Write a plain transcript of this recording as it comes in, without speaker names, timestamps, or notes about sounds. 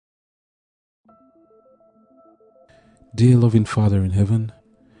Dear loving Father in heaven,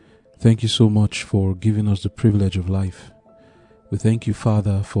 thank you so much for giving us the privilege of life. We thank you,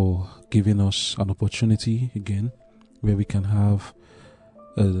 Father, for giving us an opportunity again where we can have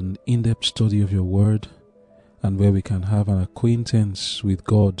an in-depth study of your word and where we can have an acquaintance with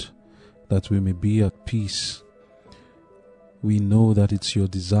God, that we may be at peace. We know that it's your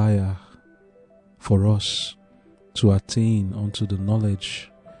desire for us to attain unto the knowledge,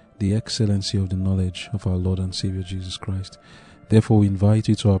 the excellency of the knowledge of our Lord and Savior Jesus Christ. Therefore, we invite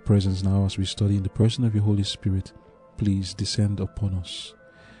you to our presence now as we study in the person of your Holy Spirit. Please descend upon us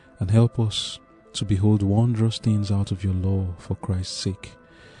and help us to behold wondrous things out of your law for Christ's sake,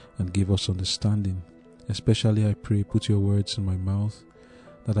 and give us understanding. Especially, I pray, put your words in my mouth,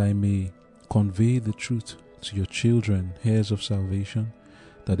 that I may convey the truth to your children, heirs of salvation,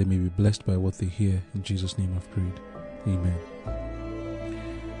 that they may be blessed by what they hear. In Jesus' name I've prayed. Amen.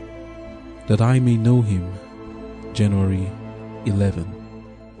 That I may know him, January 11.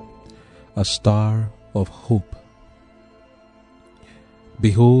 A star of hope.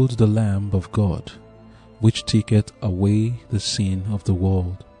 Behold the Lamb of God, which taketh away the sin of the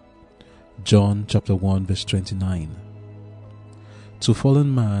world. John chapter 1 verse 29. To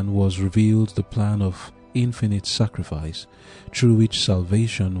fallen man was revealed the plan of infinite sacrifice through which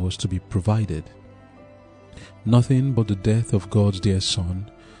salvation was to be provided. Nothing but the death of God's dear Son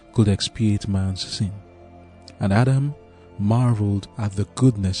could expiate man's sin, and Adam marveled at the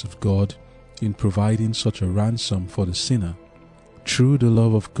goodness of God in providing such a ransom for the sinner. Through the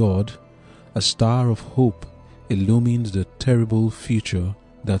love of God, a star of hope illumined the terrible future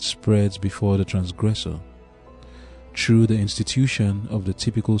that spreads before the transgressor. Through the institution of the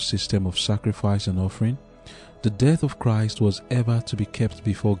typical system of sacrifice and offering, the death of Christ was ever to be kept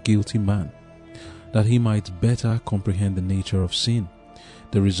before guilty man, that he might better comprehend the nature of sin,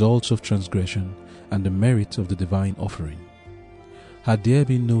 the results of transgression, and the merit of the divine offering. Had there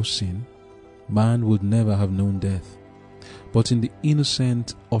been no sin, man would never have known death. But in the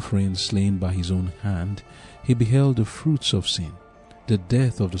innocent offering slain by his own hand, he beheld the fruits of sin, the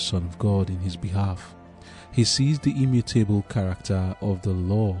death of the Son of God in his behalf. He sees the immutable character of the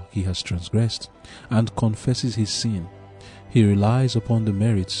law he has transgressed and confesses his sin. He relies upon the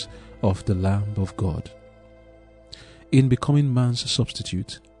merits of the Lamb of God. In becoming man's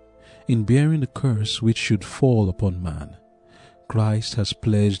substitute, in bearing the curse which should fall upon man, Christ has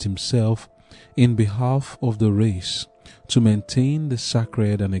pledged himself in behalf of the race to maintain the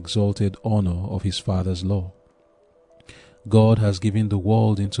sacred and exalted honor of his Father's law. God has given the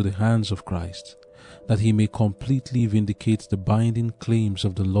world into the hands of Christ, that he may completely vindicate the binding claims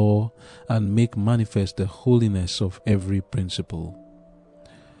of the law and make manifest the holiness of every principle.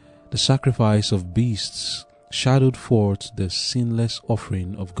 The sacrifice of beasts shadowed forth the sinless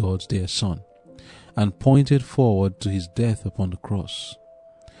offering of God's dear Son, and pointed forward to his death upon the cross.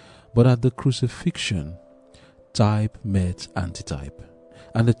 But at the crucifixion, type met antitype,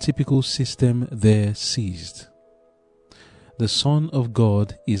 and the typical system there ceased. The Son of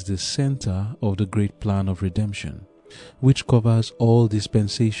God is the center of the great plan of redemption, which covers all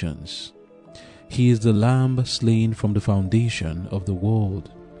dispensations. He is the Lamb slain from the foundation of the world.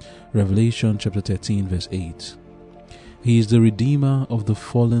 Revelation chapter 13 verse 8. He is the Redeemer of the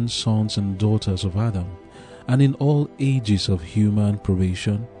fallen sons and daughters of Adam, and in all ages of human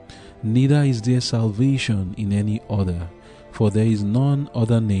probation, neither is there salvation in any other, for there is none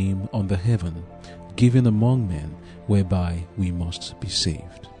other name under heaven given among men whereby we must be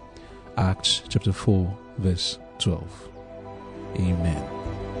saved. Acts chapter 4 verse 12. Amen.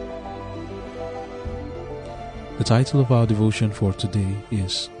 The title of our devotion for today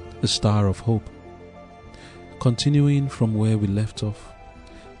is The Star of Hope. Continuing from where we left off,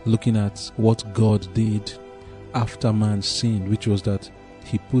 looking at what God did after man sinned, which was that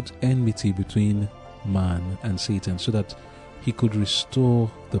he put enmity between man and Satan so that he could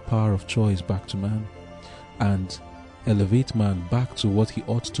restore the power of choice back to man and elevate man back to what he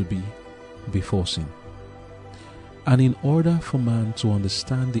ought to be before sin. And in order for man to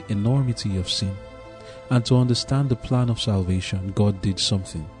understand the enormity of sin and to understand the plan of salvation, God did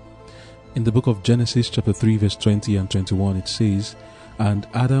something. In the book of Genesis chapter 3 verse 20 and 21 it says, "And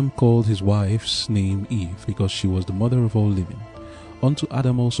Adam called his wife's name Eve, because she was the mother of all living. Unto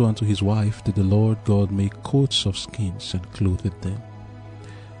Adam also and to his wife did the Lord God make coats of skins and clothed them."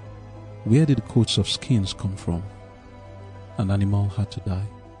 Where did the coats of skins come from? An animal had to die.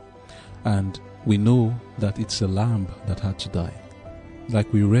 And we know that it's a lamb that had to die.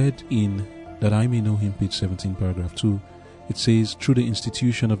 Like we read in That I May Know Him, page 17, paragraph 2, it says, through the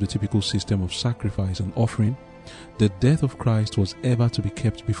institution of the typical system of sacrifice and offering, the death of Christ was ever to be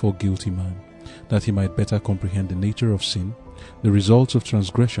kept before guilty man, that he might better comprehend the nature of sin, the results of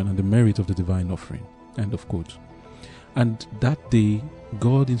transgression, and the merit of the divine offering. End of quote. And that day,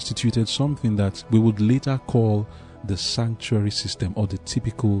 God instituted something that we would later call the sanctuary system, or the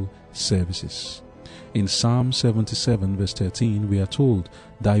typical services. In Psalm 77 verse 13, we are told,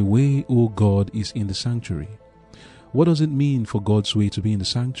 "Thy way, O God, is in the sanctuary." What does it mean for God's way to be in the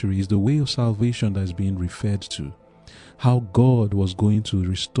sanctuary? Is the way of salvation that is being referred to. How God was going to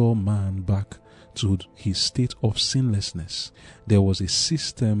restore man back to his state of sinlessness. There was a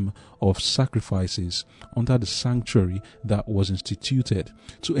system of sacrifices under the sanctuary that was instituted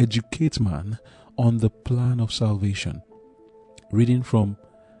to educate man on the plan of salvation. Reading from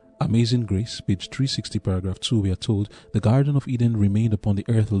Amazing Grace, page 360, paragraph 2, we are told, "The Garden of Eden remained upon the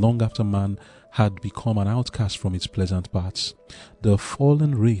earth long after man had become an outcast from its pleasant paths. The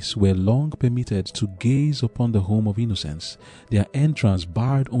fallen race were long permitted to gaze upon the home of innocence, their entrance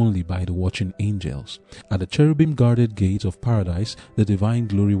barred only by the watching angels. At the cherubim-guarded gate of paradise, the divine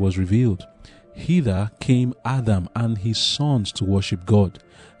glory was revealed. Hither came Adam and his sons to worship God.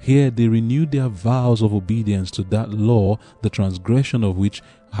 Here they renewed their vows of obedience to that law, the transgression of which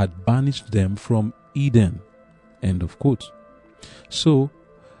had banished them from Eden." End of quote. So,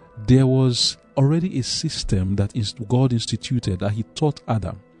 there was already a system that God instituted, that he taught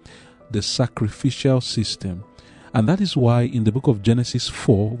Adam, the sacrificial system. And that is why in the book of Genesis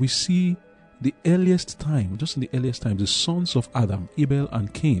 4, we see the earliest time, just in the earliest time, the sons of Adam, Abel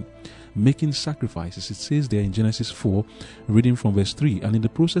and Cain, making sacrifices. It says there in Genesis 4, reading from verse 3, "And in the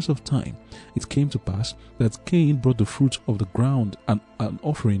process of time, it came to pass that Cain brought the fruit of the ground and an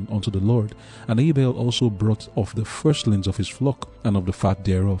offering unto the Lord, and Abel also brought of the firstlings of his flock and of the fat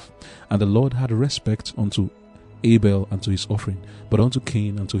thereof. And the Lord had respect unto Abel and to his offering, but unto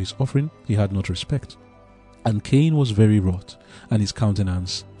Cain and to his offering he had not respect. And Cain was very wroth, and his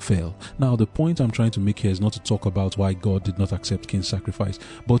countenance fell." Now, the point I'm trying to make here is not to talk about why God did not accept Cain's sacrifice,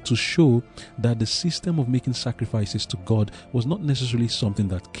 but to show that the system of making sacrifices to God was not necessarily something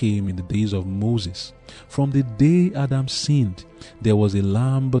that came in the days of Moses. From the day Adam sinned, there was a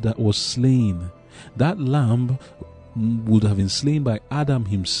lamb that was slain. That lamb would have been slain by Adam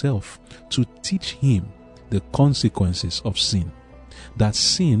himself to teach him the consequences of sin. That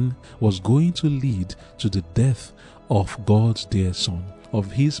sin was going to lead to the death of God's dear Son,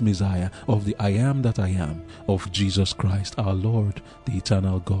 of his Messiah, of the I am that I am, of Jesus Christ, our Lord, the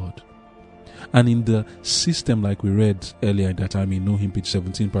eternal God. And in the system, like we read earlier, that I may know him, page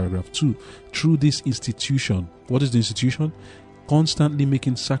 17, paragraph 2, through this institution, what is the institution? Constantly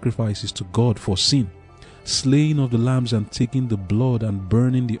making sacrifices to God for sin, slaying of the lambs and taking the blood and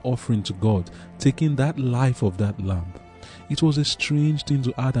burning the offering to God, taking that life of that lamb. It was a strange thing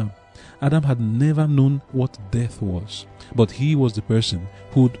to Adam. Adam had never known what death was, but he was the person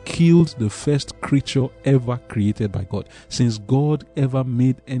who killed the first creature ever created by God. Since God ever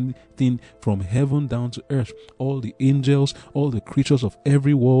made anything from heaven down to earth, all the angels, all the creatures of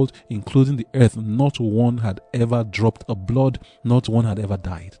every world, including the earth, not one had ever dropped a blood, not one had ever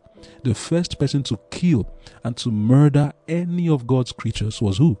died. The first person to kill and to murder any of God's creatures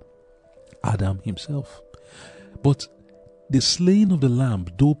was who? Adam himself. But the slaying of the lamb,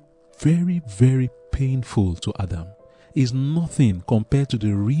 though very, very painful to Adam, is nothing compared to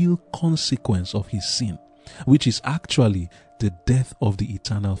the real consequence of his sin, which is actually the death of the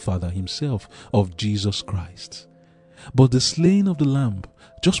eternal Father himself, of Jesus Christ. But the slaying of the lamb,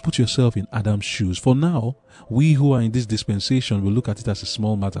 just put yourself in Adam's shoes. For now, we who are in this dispensation will look at it as a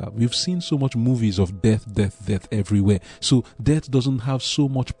small matter. We've seen so much movies of death everywhere. So death doesn't have so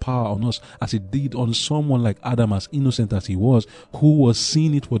much power on us as it did on someone like Adam, as innocent as he was, who was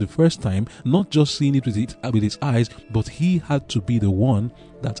seeing it for the first time, not just seeing it with his eyes, but he had to be the one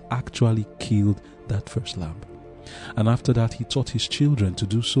that actually killed that first lamb. And after that, he taught his children to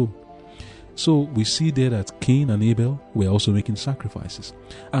do so. So we see there that Cain and Abel were also making sacrifices.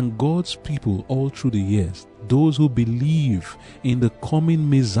 And God's people all through the years, those who believe in the coming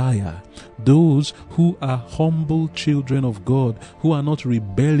Messiah, those who are humble children of God, who are not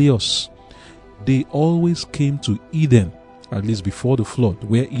rebellious, they always came to Eden, at least before the flood,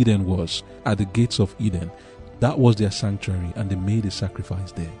 where Eden was, at the gates of Eden. That was their sanctuary, and they made a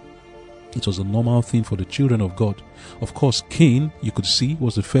sacrifice there. It was a normal thing for the children of God. Of course, Cain, you could see,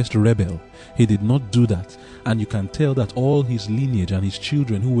 was the first rebel. He did not do that. And you can tell that all his lineage and his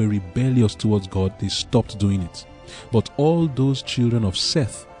children who were rebellious towards God, they stopped doing it. But all those children of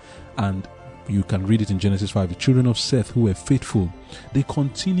Seth, and you can read it in Genesis 5, the children of Seth who were faithful, they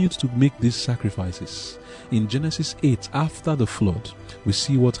continued to make these sacrifices. In Genesis 8, after the flood, we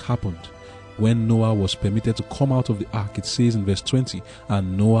see what happened. When Noah was permitted to come out of the ark, it says in verse 20,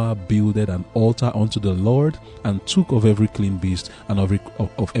 and Noah builded an altar unto the Lord, and took of every clean beast and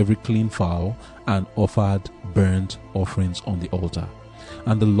of every clean fowl, and offered burnt offerings on the altar.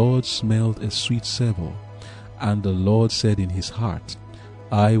 And the Lord smelled a sweet savour. And the Lord said in his heart,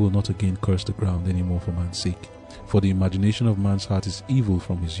 I will not again curse the ground any more for man's sake, for the imagination of man's heart is evil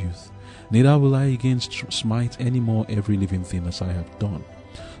from his youth. Neither will I again smite any more every living thing as I have done.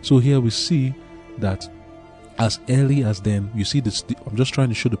 So here we see that as early as then, you see this, I'm just trying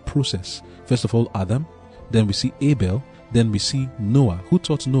to show the process. First of all, Adam, then we see Abel, then we see Noah. Who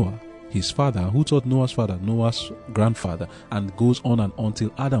taught Noah? His father. Who taught Noah's father? Noah's grandfather. And goes on and on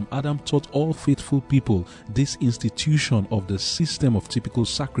till Adam. Adam taught all faithful people this institution of the system of typical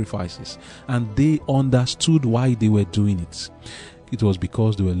sacrifices. And they understood why they were doing it. It was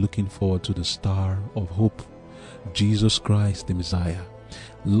because they were looking forward to the star of hope, Jesus Christ, the Messiah.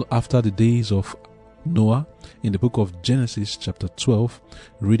 After the days of Noah, in the book of Genesis chapter 12,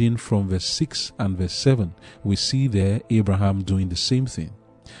 reading from verse 6 and verse 7, we see there Abraham doing the same thing.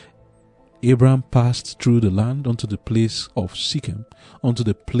 Abraham passed through the land unto the place of Shechem, unto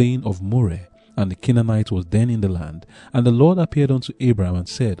the plain of Moreh, and the Canaanite was then in the land. And the Lord appeared unto Abraham and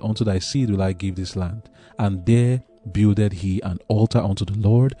said, Unto thy seed will I give this land. And there builded he an altar unto the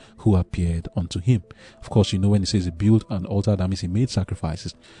Lord, who appeared unto him. Of course, you know when he says he built an altar, that means he made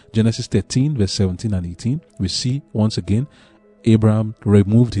sacrifices. Genesis 13 verse 17 and 18, we see once again Abraham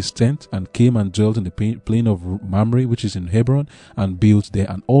removed his tent and came and dwelt in the plain of Mamre, which is in Hebron, and built there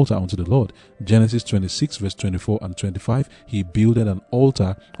an altar unto the Lord. Genesis 26 verse 24 and 25, he builded an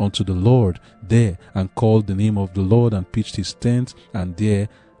altar unto the Lord there, and called the name of the Lord, and pitched his tent. And there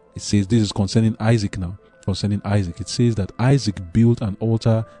it says, this is concerning Isaac now. Concerning Isaac, it says that Isaac built an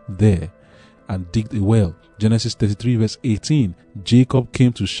altar there and digged a well. Genesis 33 verse 18, Jacob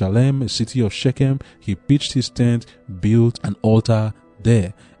came to Shalem, a city of Shechem. He pitched his tent, built an altar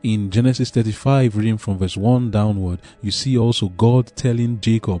there. In Genesis 35, reading from verse 1 downward, you see also God telling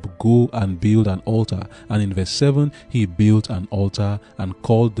Jacob, go and build an altar. And in verse 7, he built an altar and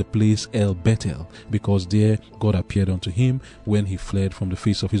called the place El Bethel, because there God appeared unto him when he fled from the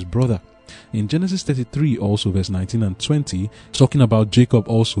face of his brother. In Genesis 33 also verse 19 and 20, talking about Jacob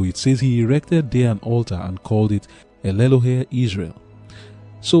also, it says he erected there an altar and called it El Elohe Israel.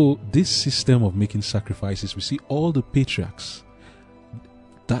 So this system of making sacrifices, we see all the patriarchs,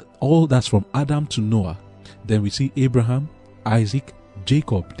 that's from Adam to Noah. Then we see Abraham, Isaac,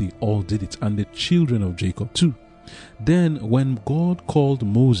 Jacob, they all did it, and the children of Jacob too. Then when God called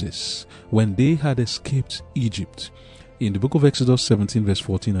Moses, when they had escaped Egypt, in the book of Exodus 17 verse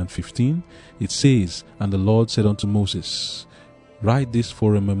 14 and 15, it says, and the Lord said unto Moses, write this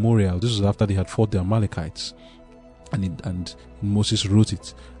for a memorial. This was after they had fought the Amalekites. And Moses wrote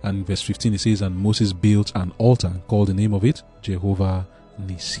it. And in verse 15 it says, and Moses built an altar and called the name of it Jehovah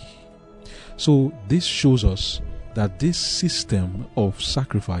Nissi. So this shows us that this system of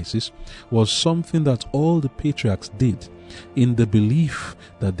sacrifices was something that all the patriarchs did in the belief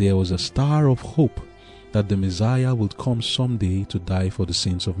that there was a star of hope, that the Messiah would come someday to die for the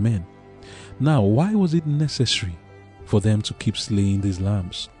sins of men. Now, why was it necessary for them to keep slaying these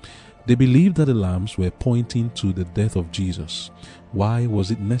lambs? They believed that the lambs were pointing to the death of Jesus. Why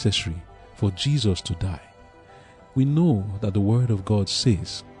was it necessary for Jesus to die? We know that the Word of God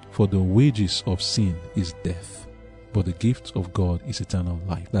says, for the wages of sin is death, but the gift of God is eternal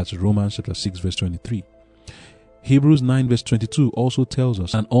life. That's Romans chapter 6 verse 23. Hebrews 9 verse 22 also tells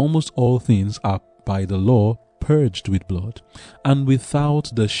us, and almost all things are by the law purged with blood, and without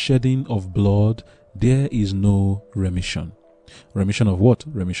the shedding of blood there is no remission. Remission of what?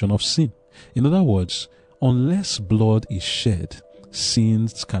 Remission of sin. In other words, unless blood is shed,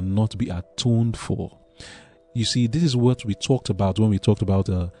 sins cannot be atoned for. You see, this is what we talked about when we talked about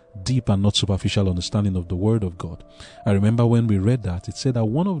a deep and not superficial understanding of the Word of God. I remember when we read that, it said that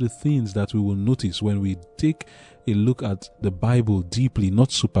one of the things that we will notice when we take a look at the Bible deeply,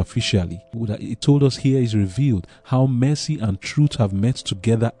 not superficially, it told us here is revealed how mercy and truth have met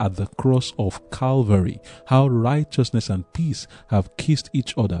together at the cross of Calvary, how righteousness and peace have kissed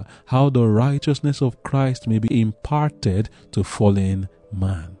each other, how the righteousness of Christ may be imparted to fallen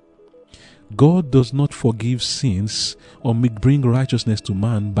man. God does not forgive sins or bring righteousness to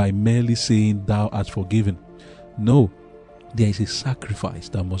man by merely saying, thou art forgiven. No, there is a sacrifice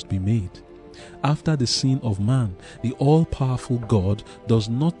that must be made. After the sin of man, the all-powerful God does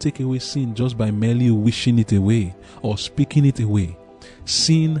not take away sin just by merely wishing it away or speaking it away.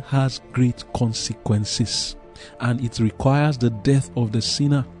 Sin has great consequences, and it requires the death of the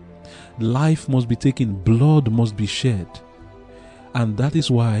sinner. Life must be taken, blood must be shed. And that is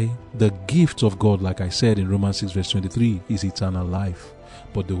why the gift of God, like I said in Romans 6 verse 23, is eternal life.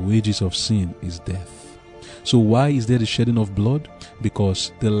 But the wages of sin is death. So why is there the shedding of blood?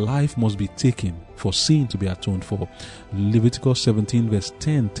 Because the life must be taken for sin to be atoned for. Leviticus 17 verse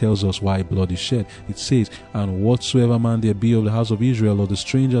 10 tells us why blood is shed. It says, "And whatsoever man there be of the house of Israel, or the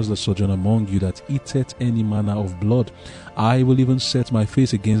strangers that sojourn among you, that eateth any manner of blood, I will even set my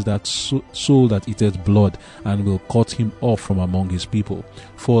face against that soul that eateth blood, and will cut him off from among his people.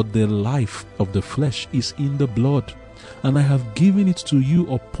 For the life of the flesh is in the blood, and I have given it to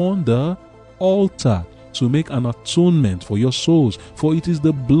you upon the altar, to make an atonement for your souls, for it is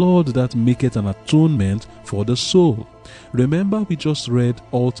the blood that maketh an atonement for the soul." Remember, we just read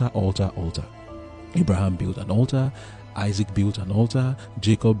altar, altar, altar. Abraham built an altar, Isaac built an altar,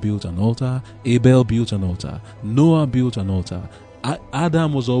 Jacob built an altar, Abel built an altar, Noah built an altar.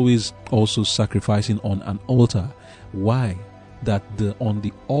 Adam was always also sacrificing on an altar. Why? That on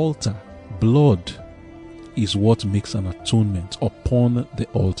the altar, blood is what makes an atonement upon the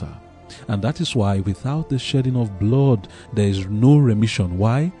altar. And that is why without the shedding of blood, there is no remission.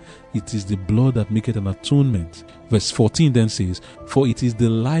 Why? It is the blood that maketh an atonement. Verse 14 then says, "For it is the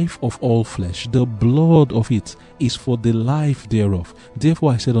life of all flesh, the blood of it is for the life thereof.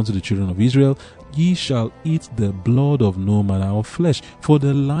 Therefore I said unto the children of Israel, Ye shall eat the blood of no manner of flesh, for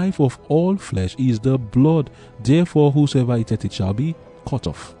the life of all flesh is the blood. Therefore whosoever eateth it shall be cut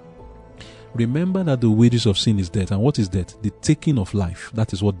off." Remember that the wages of sin is death. And what is death? The taking of life.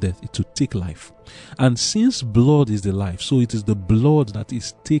 That is what death is, to take life. And since blood is the life, so it is the blood that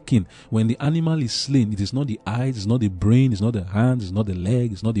is taken. When the animal is slain, it is not the eyes, it's not the brain, it's not the hands, it's not the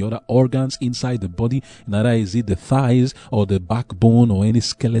leg, it's not the other organs inside the body. Neither is it the thighs or the backbone or any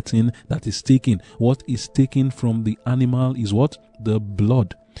skeleton that is taken. What is taken from the animal is what? The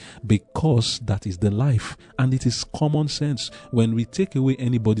blood. Because that is the life, and it is common sense. When we take away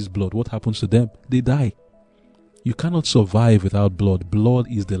anybody's blood, what happens to them? They die. You cannot survive without blood. Blood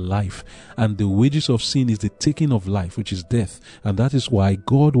is the life, and the wages of sin is the taking of life, which is death. And that is why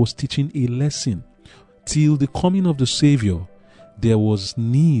God was teaching a lesson. Till the coming of the Savior, there was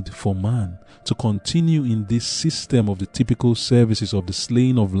need for man to continue in this system of the typical services of the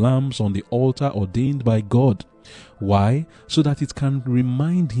slaying of lambs on the altar ordained by God. Why? So that it can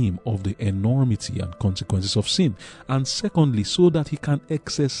remind him of the enormity and consequences of sin. And secondly, so that he can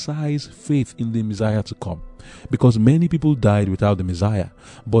exercise faith in the Messiah to come. Because many people died without the Messiah.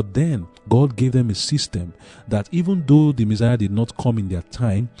 But then God gave them a system that even though the Messiah did not come in their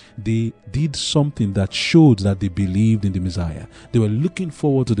time, they did something that showed that they believed in the Messiah. They were looking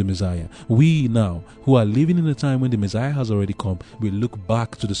forward to the Messiah. We now, who are living in a time when the Messiah has already come, we look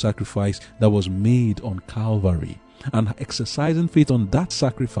back to the sacrifice that was made on Calvary. And exercising faith on that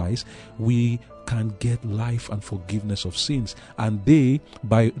sacrifice, we can get life and forgiveness of sins. And they,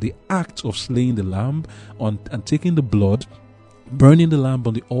 by the act of slaying the lamb and taking the blood, burning the lamb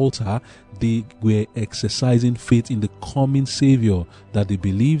on the altar, they were exercising faith in the coming Savior, that they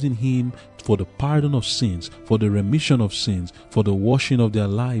believed in him for the pardon of sins, for the remission of sins, for the washing of their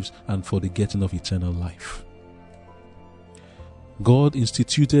lives, and for the getting of eternal life. God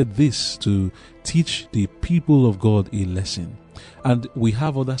instituted this to teach the people of God a lesson. And we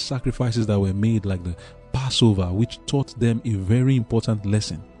have other sacrifices that were made, like the Passover, which taught them a very important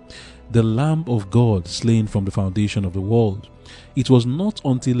lesson. The Lamb of God slain from the foundation of the world. It was not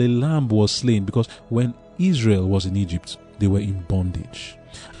until a lamb was slain, because when Israel was in Egypt, they were in bondage.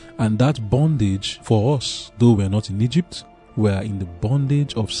 And that bondage for us, though we're not in Egypt, we are in the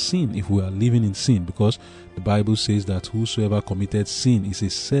bondage of sin if we are living in sin, because the Bible says that whosoever committed sin is a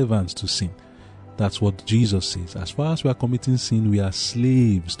servant to sin. That's what Jesus says. As far as we are committing sin, we are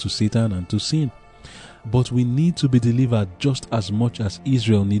slaves to Satan and to sin. But we need to be delivered just as much as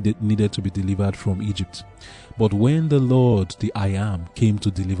Israel needed to be delivered from Egypt. But when the Lord, the I Am, came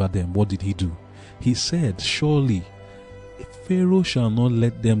to deliver them, what did he do? He said, "Surely Pharaoh shall not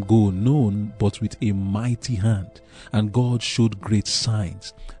let them go, no, but with a mighty hand." And God showed great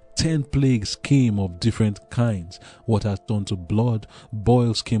signs. 10 plagues came of different kinds. Water turned to blood,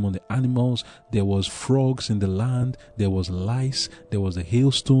 boils came on the animals, there was frogs in the land, there was lice, there was a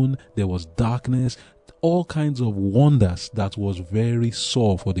hailstone, there was darkness, all kinds of wonders that was very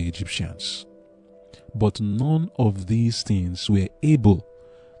sore for the Egyptians. But none of these things were able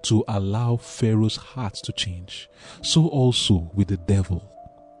to allow Pharaoh's heart to change. So also with the devil.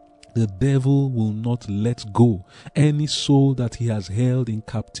 The devil will not let go any soul that he has held in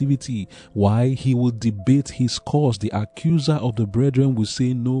captivity. Why? He will debate his cause. The accuser of the brethren will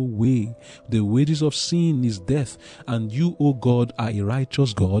say, no way. The wages of sin is death. And you, O God, are a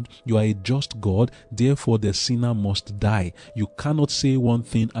righteous God. You are a just God. Therefore, the sinner must die. You cannot say one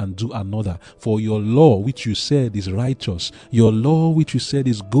thing and do another. For your law, which you said is righteous, your law, which you said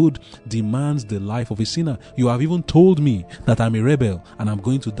is good, demands the life of a sinner. You have even told me that I'm a rebel and I'm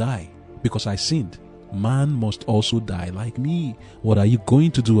going to die because I sinned. Man must also die like me. What are you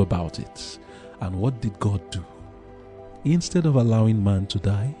going to do about it? And what did God do? Instead of allowing man to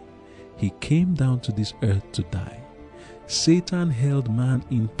die, he came down to this earth to die. Satan held man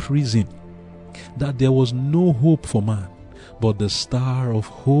in prison, that there was no hope for man. But the star of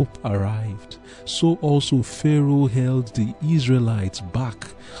hope arrived. So also Pharaoh held the Israelites back.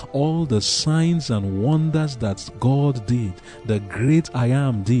 All the signs and wonders that God did, the great I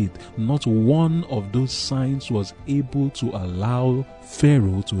Am did, not one of those signs was able to allow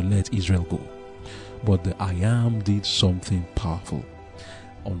Pharaoh to let Israel go. But the I Am did something powerful.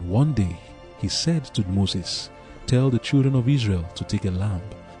 On one day, he said to Moses, tell the children of Israel to take a lamb.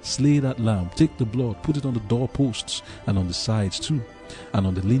 Slay that lamb, take the blood, put it on the doorposts and on the sides too, and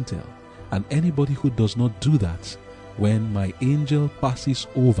on the lintel. And anybody who does not do that, when my angel passes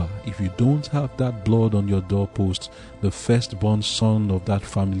over, if you don't have that blood on your doorpost, the firstborn son of that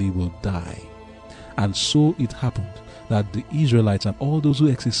family will die. And so it happened that the Israelites and all those who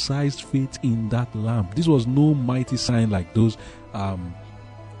exercised faith in that lamb, this was no mighty sign like those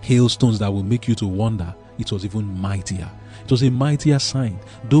hailstones that will make you to wonder. It was even mightier. It was a mightier sign,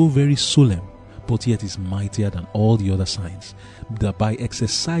 though very solemn, but yet is mightier than all the other signs. That by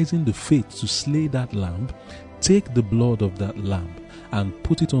exercising the faith to slay that lamb, take the blood of that lamb and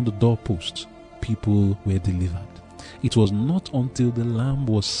put it on the doorpost, people were delivered. It was not until the lamb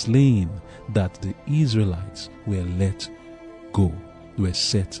was slain that the Israelites were let go, were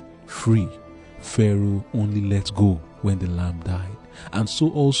set free. Pharaoh only let go when the lamb died. And so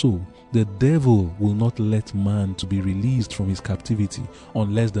also, the devil will not let man to be released from his captivity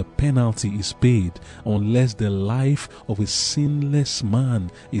unless the penalty is paid, unless the life of a sinless man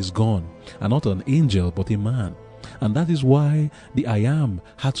is gone. And not an angel, but a man. And that is why the I Am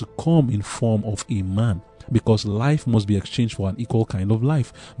had to come in form of a man. Because life must be exchanged for an equal kind of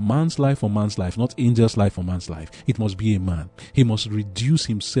life. Man's life for man's life, not angel's life for man's life. It must be a man. He must reduce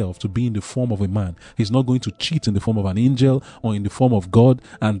himself to be in the form of a man. He's not going to cheat in the form of an angel or in the form of God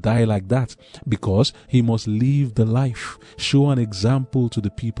and die like that. Because he must live the life, show an example to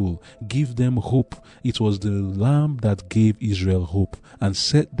the people, give them hope. It was the Lamb that gave Israel hope and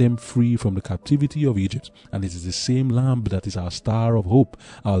set them free from the captivity of Egypt. And it is the same Lamb that is our star of hope,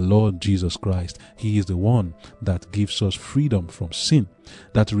 our Lord Jesus Christ. He is the one that gives us freedom from sin,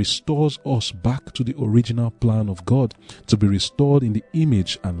 that restores us back to the original plan of God, to be restored in the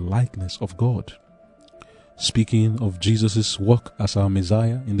image and likeness of God. Speaking of Jesus' work as our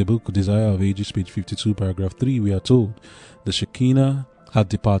Messiah, in the book Desire of Ages, page 52, paragraph 3, we are told, the Shekinah had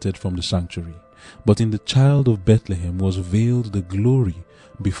departed from the sanctuary, but in the child of Bethlehem was veiled the glory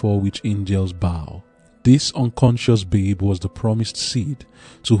before which angels bow. This unconscious babe was the promised seed,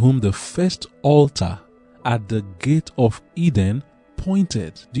 to whom the first altar at the gate of Eden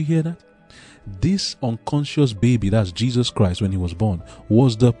pointed. Do you hear that? This unconscious baby, that's Jesus Christ when he was born,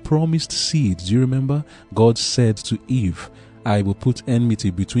 was the promised seed. Do you remember? God said to Eve, I will put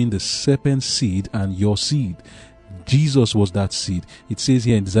enmity between the serpent's seed and your seed. Jesus was that seed. It says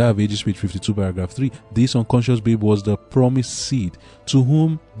here in Desire of Ages, page 52, paragraph 3, this unconscious babe was the promised seed, to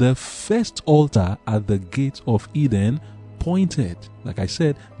whom the first altar at the gate of Eden pointed. Like I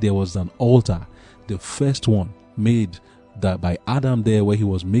said, there was an altar, the first one made that by Adam there, where he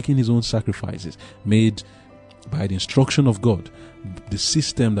was making his own sacrifices, made by the instruction of God, the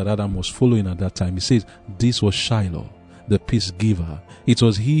system that Adam was following at that time. He says this was Shiloh, the peace giver. It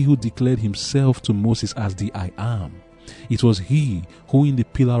was he who declared himself to Moses as the I Am. It was he who in the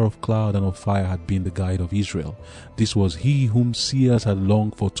pillar of cloud and of fire had been the guide of Israel. This was he whom seers had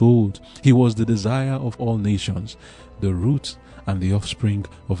long foretold. He was the desire of all nations, the root and the offspring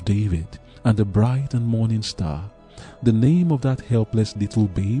of David, and the bright and morning star. The name of that helpless little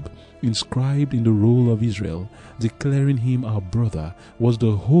babe, inscribed in the roll of Israel, declaring him our brother, was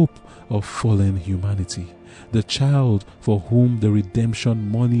the hope of fallen humanity. The child for whom the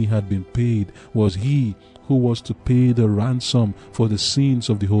redemption money had been paid was he who was to pay the ransom for the sins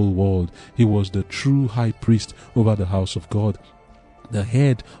of the whole world. He was the true high priest over the house of God, the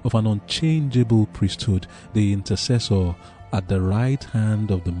head of an unchangeable priesthood, the intercessor at the right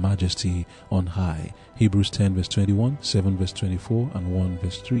hand of the majesty on high. Hebrews 10 verse 21, 7 verse 24, and 1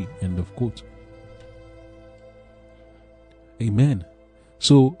 verse 3. End of quote. Amen.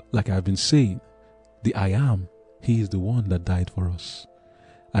 So, like I've been saying, the I Am, He is the one that died for us.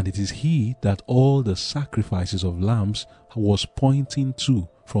 And it is He that all the sacrifices of lambs was pointing to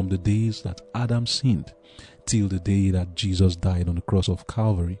from the days that Adam sinned till the day that Jesus died on the cross of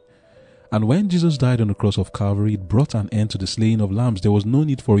Calvary. And when Jesus died on the cross of Calvary, it brought an end to the slaying of lambs. There was no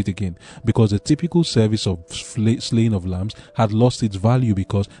need for it again, because the typical service of slaying of lambs had lost its value,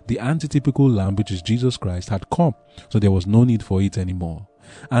 because the antitypical lamb, which is Jesus Christ, had come. So there was no need for it anymore.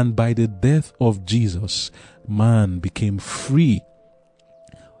 And by the death of Jesus, man became free.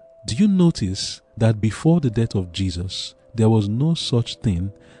 Do you notice that before the death of Jesus, there was no such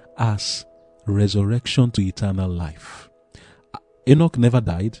thing as resurrection to eternal life? Enoch never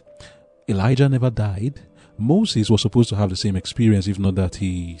died. Elijah never died. Moses was supposed to have the same experience, if not that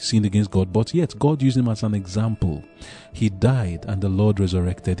he sinned against God, but yet God used him as an example. He died and the Lord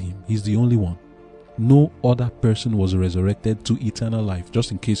resurrected him. He's the only one. No other person was resurrected to eternal life.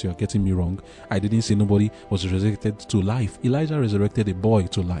 Just in case you are getting me wrong, I didn't say nobody was resurrected to life. Elijah resurrected a boy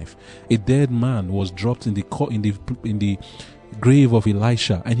to life. A dead man was dropped in the grave of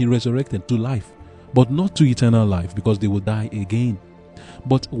Elisha, and he resurrected to life, but not to eternal life, because they will die again.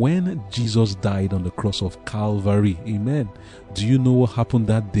 But when Jesus died on the cross of Calvary, amen, do you know what happened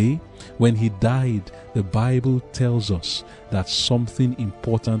that day? When he died, the Bible tells us that something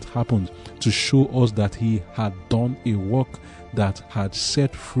important happened to show us that he had done a work that had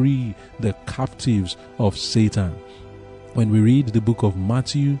set free the captives of Satan. When we read the book of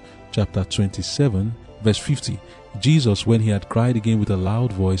Matthew chapter 27 verse 50, Jesus, when he had cried again with a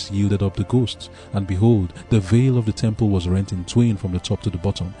loud voice, yielded up the ghost. And behold, the veil of the temple was rent in twain from the top to the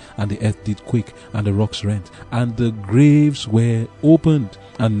bottom, and the earth did quake, and the rocks rent, and the graves were opened,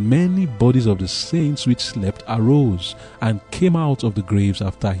 and many bodies of the saints which slept arose, and came out of the graves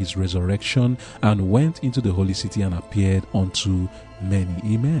after his resurrection, and went into the holy city, and appeared unto many.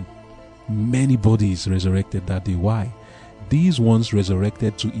 Amen. Many bodies resurrected that day. Why? These ones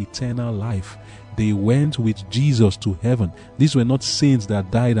resurrected to eternal life. They went with Jesus to heaven. These were not saints that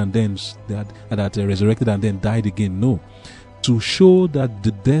died and then that resurrected and then died again. No. To show that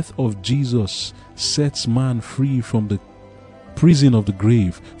the death of Jesus sets man free from the prison of the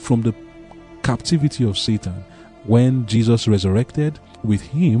grave, from the captivity of Satan. When Jesus resurrected, with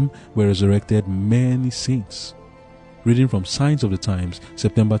him were resurrected many saints. Reading from Signs of the Times,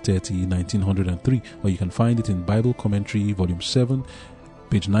 September 30, 1903, or you can find it in Bible Commentary, Volume 7,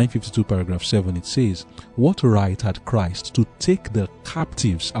 page 952, paragraph 7. It says, "What right had Christ to take the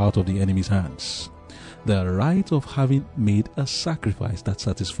captives out of the enemy's hands? The right of having made a sacrifice that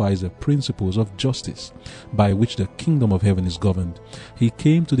satisfies the principles of justice, by which the kingdom of heaven is governed. He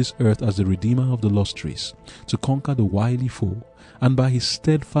came to this earth as the Redeemer of the lost race, to conquer the wily foe, and by his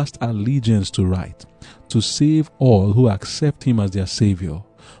steadfast allegiance to right, to save all who accept him as their Savior.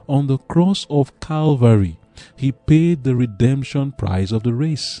 On the cross of Calvary, he paid the redemption price of the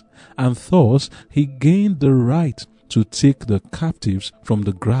race, and thus he gained the right to take the captives from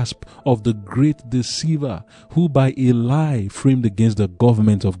the grasp of the great deceiver, who by a lie framed against the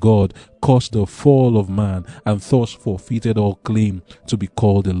government of God caused the fall of man, and thus forfeited all claim to be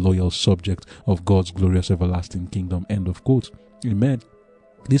called a loyal subject of God's glorious everlasting kingdom." End of quote. Amen.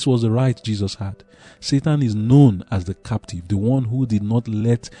 This was the right Jesus had. Satan is known as the captive, the one who did not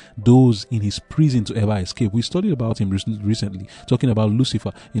let those in his prison to ever escape. We studied about him recently, talking about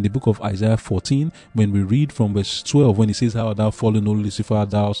Lucifer in the book of Isaiah 14, when we read from verse 12, when he says, "How art thou fallen, O Lucifer,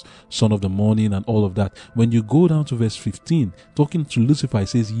 thou son of the morning," and all of that. When you go down to verse 15, talking to Lucifer, it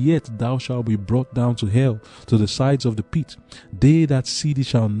says, "Yet thou shalt be brought down to hell, to the sides of the pit. They that see thee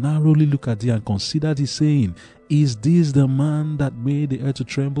shall narrowly look at thee, and consider thee, saying, Is this the man that made the earth to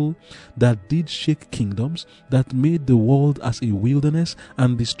tremble, that did shake kingdoms, that made the world as a wilderness,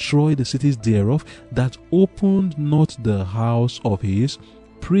 and destroyed the cities thereof, that opened not the house of his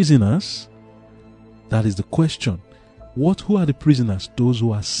prisoners?" That is the question. Who are the prisoners? Those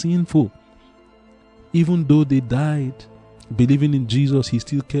who are sinful. Even though they died believing in Jesus, he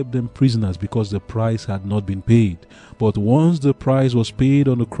still kept them prisoners because the price had not been paid. But once the price was paid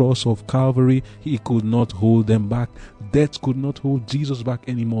on the cross of Calvary, he could not hold them back. Death could not hold Jesus back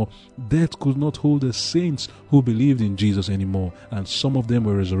anymore. Death could not hold the saints who believed in Jesus anymore. And some of them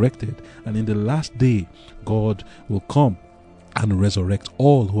were resurrected. And in the last day, God will come and resurrect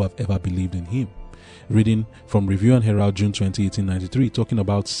all who have ever believed in him. Reading from Review and Herald, June 20, 1893, talking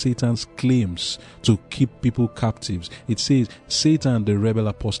about Satan's claims to keep people captives. It says, Satan, the rebel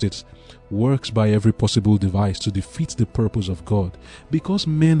apostate, works by every possible device to defeat the purpose of God. Because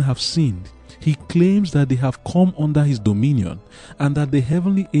men have sinned, he claims that they have come under his dominion, and that the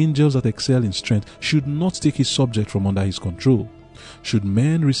heavenly angels that excel in strength should not take his subject from under his control. Should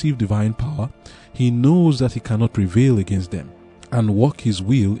men receive divine power, he knows that he cannot prevail against them and work his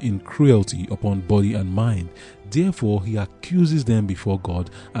will in cruelty upon body and mind. Therefore, he accuses them before God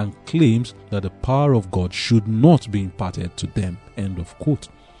and claims that the power of God should not be imparted to them. End of quote.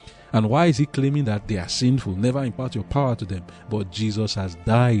 And why is he claiming that they are sinful? Never impart your power to them. But Jesus has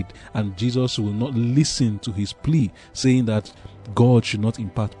died, and Jesus will not listen to his plea, saying that God should not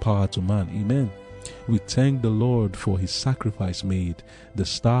impart power to man. Amen. We thank the Lord for his sacrifice made. The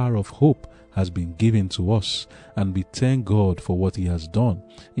star of hope has been given to us, and we thank God for what he has done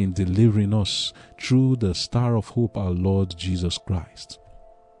in delivering us through the star of hope, our Lord Jesus Christ.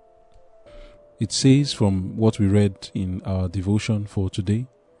 It says from what we read in our devotion for today,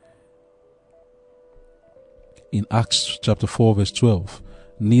 in Acts chapter 4 verse 12,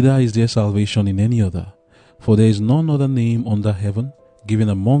 neither is there salvation in any other, for there is none other name under heaven given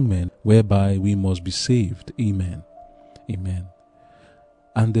among men whereby we must be saved. Amen. Amen.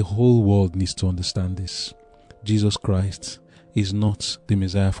 And the whole world needs to understand this. Jesus Christ is not the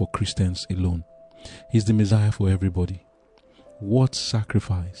Messiah for Christians alone. He's the Messiah for everybody. What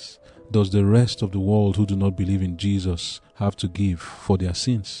sacrifice does the rest of the world who do not believe in Jesus have to give for their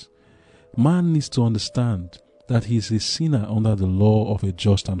sins? Man needs to understand that he is a sinner under the law of a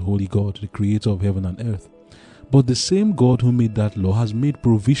just and holy God, the creator of heaven and earth. But the same God who made that law has made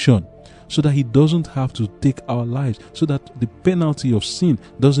provision so that he doesn't have to take our lives, so that the penalty of sin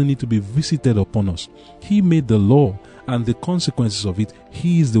doesn't need to be visited upon us. He made the law, and the consequences of it,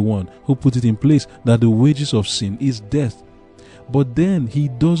 he is the one who put it in place, that the wages of sin is death. But then he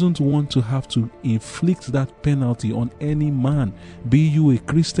doesn't want to have to inflict that penalty on any man, be you a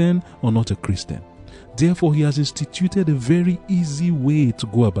Christian or not a Christian. Therefore, he has instituted a very easy way to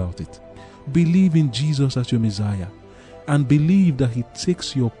go about it. Believe in Jesus as your Messiah, and believe that he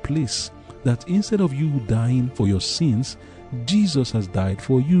takes your place, that instead of you dying for your sins, Jesus has died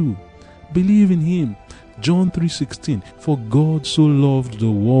for you. Believe in him. John 3:16, for God so loved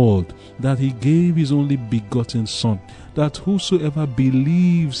the world that he gave his only begotten Son, that whosoever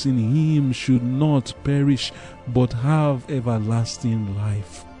believes in him should not perish, but have everlasting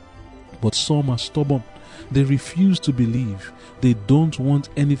life. But some are stubborn. They refuse to believe. They don't want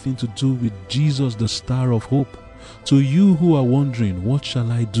anything to do with Jesus, the star of hope. To you who are wondering, what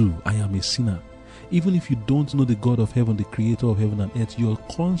shall I do? I am a sinner. Even if you don't know the God of heaven, the creator of heaven and earth, your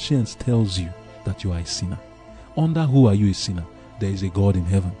conscience tells you that you are a sinner. Under who are you a sinner? There is a God in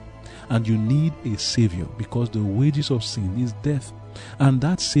heaven. And you need a savior, because the wages of sin is death. And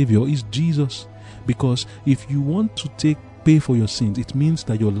that savior is Jesus. Because if you want to pay for your sins, it means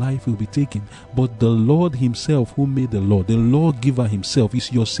that your life will be taken. But the Lord himself, who made the lawgiver himself,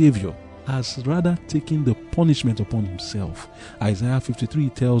 is your savior, has rather taken the punishment upon himself. Isaiah 53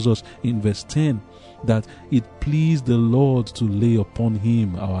 tells us in verse 10 that it pleased the Lord to lay upon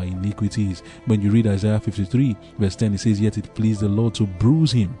him our iniquities. When you read Isaiah 53 verse 10, it says, yet it pleased the Lord to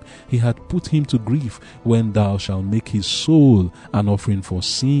bruise him. He had put him to grief. When thou shalt make his soul an offering for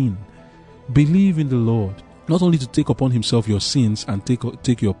sin. Believe in the Lord, not only to take upon himself your sins and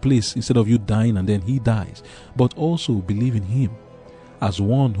take your place instead of you dying and then he dies, but also believe in him as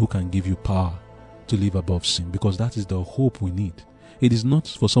one who can give you power to live above sin, because that is the hope we need. It is not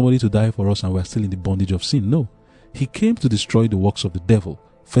for somebody to die for us and we're still in the bondage of sin. No. He came to destroy the works of the devil.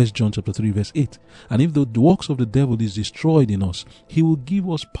 1 John chapter 3 verse 8. And if the works of the devil is destroyed in us, he will give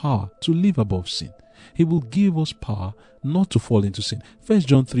us power to live above sin. He will give us power not to fall into sin. 1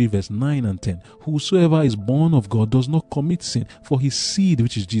 John 3 verse 9 and 10. Whosoever is born of God does not commit sin, for his seed,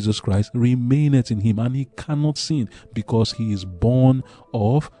 which is Jesus Christ, remaineth in him, and he cannot sin, because he is born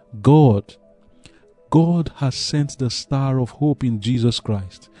of God. God has sent the star of hope in Jesus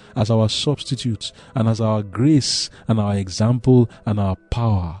Christ as our substitute and as our grace and our example and our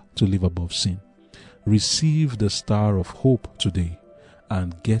power to live above sin. Receive the star of hope today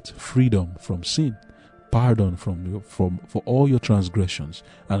and get freedom from sin, pardon for all your transgressions,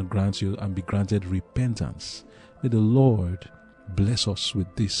 and be granted repentance. May the Lord bless us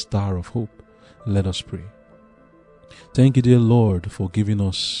with this star of hope. Let us pray. Thank you, dear Lord, for giving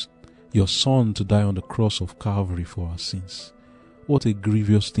us your Son to die on the cross of Calvary for our sins. What a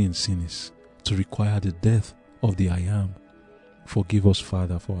grievous thing sin is, to require the death of the I Am. Forgive us,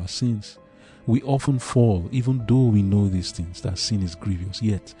 Father, for our sins. We often fall, even though we know these things, that sin is grievous,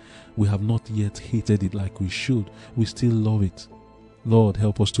 yet we have not yet hated it like we should. We still love it. Lord,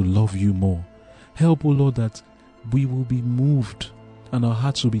 help us to love you more. Help, O Lord, that we will be moved and our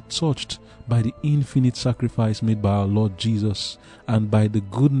hearts will be touched by the infinite sacrifice made by our Lord Jesus, and by the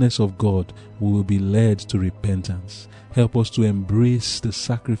goodness of God we will be led to repentance. Help us to embrace the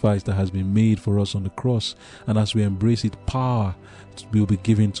sacrifice that has been made for us on the cross, and as we embrace it, power will be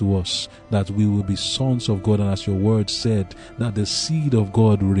given to us, that we will be sons of God, and as your word said, that the seed of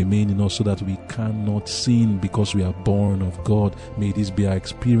God will remain in us so that we cannot sin because we are born of God. May this be our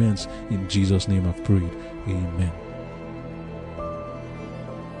experience. In Jesus' name I've prayed. Amen.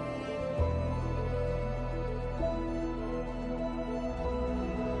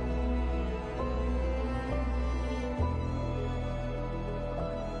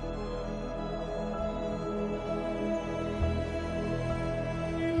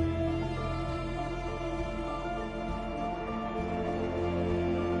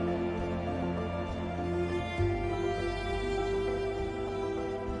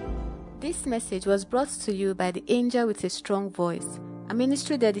 This message was brought to you by the Angel with a Strong Voice, a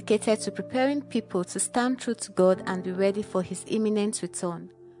ministry dedicated to preparing people to stand true to God and be ready for His imminent return.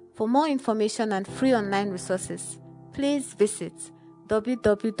 For more information and free online resources, please visit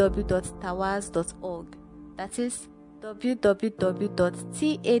www.tawasv.org. That is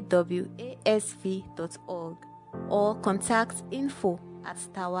www.tawasv.org, or contact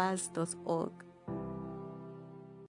info@tawasv.org.